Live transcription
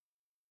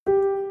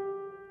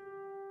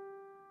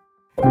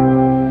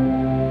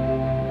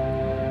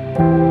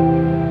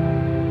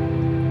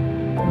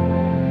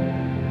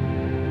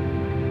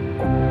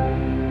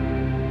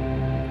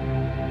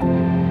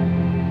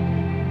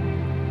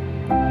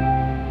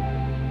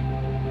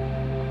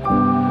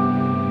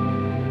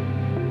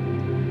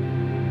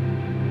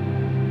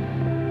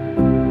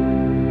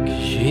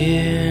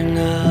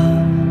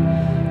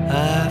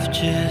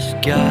Just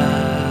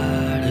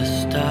gotta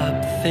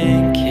stop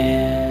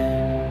thinking,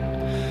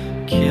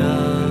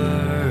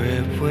 cure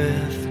it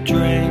with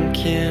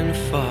drinking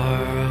for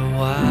a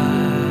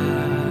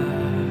while.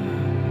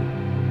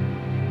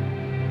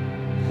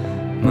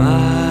 My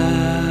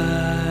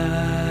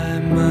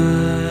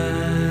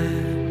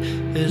mind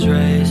is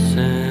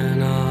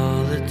racing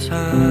all the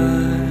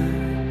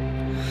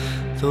time.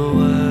 The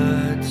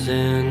words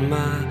in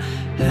my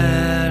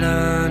head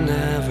are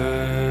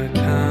never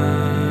kind.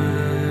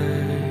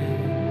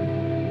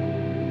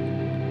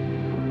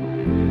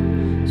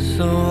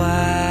 So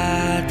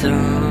why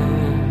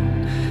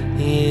don't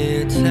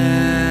you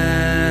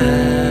tell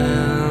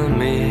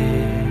me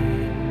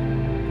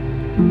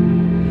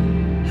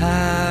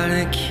how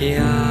to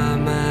cure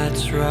my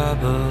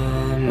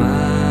troubled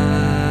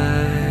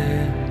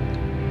mind?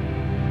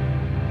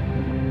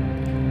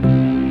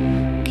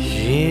 'Cause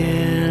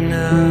you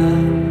know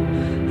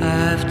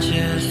I've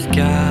just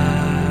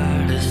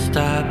gotta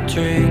stop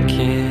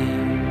drinking,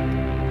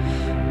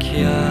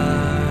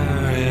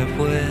 cure it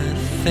with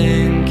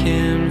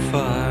thinking for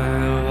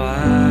a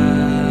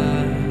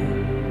while.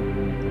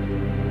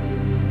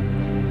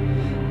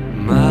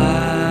 My